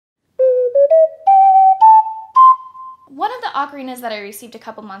One of the ocarinas that I received a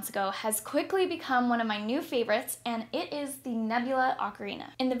couple months ago has quickly become one of my new favorites, and it is the Nebula Ocarina.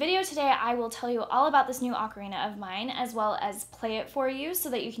 In the video today, I will tell you all about this new ocarina of mine, as well as play it for you so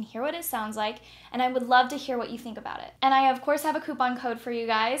that you can hear what it sounds like, and I would love to hear what you think about it. And I of course have a coupon code for you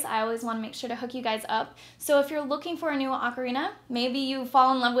guys. I always want to make sure to hook you guys up. So if you're looking for a new ocarina, maybe you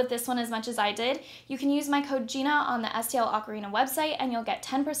fall in love with this one as much as I did, you can use my code Gina on the STL Ocarina website and you'll get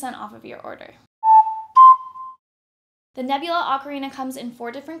 10% off of your order. The Nebula Ocarina comes in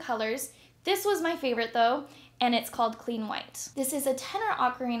 4 different colors. This was my favorite though, and it's called Clean White. This is a tenor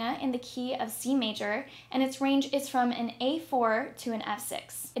ocarina in the key of C major, and its range is from an A4 to an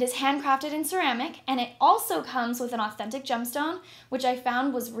F6. It is handcrafted in ceramic, and it also comes with an authentic gemstone, which I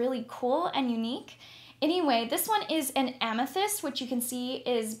found was really cool and unique. Anyway, this one is an amethyst, which you can see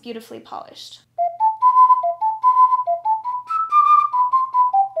is beautifully polished.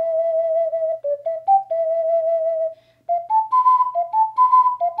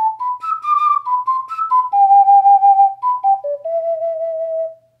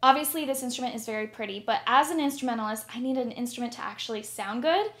 Obviously, this instrument is very pretty, but as an instrumentalist, I need an instrument to actually sound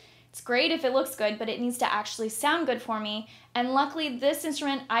good. It's great if it looks good, but it needs to actually sound good for me. And luckily, this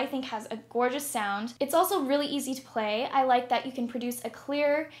instrument I think has a gorgeous sound. It's also really easy to play. I like that you can produce a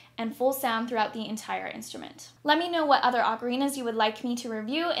clear and full sound throughout the entire instrument. Let me know what other ocarinas you would like me to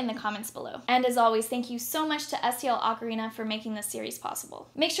review in the comments below. And as always, thank you so much to STL Ocarina for making this series possible.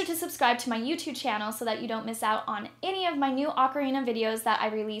 Make sure to subscribe to my YouTube channel so that you don't miss out on any of my new ocarina videos that I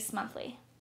release monthly.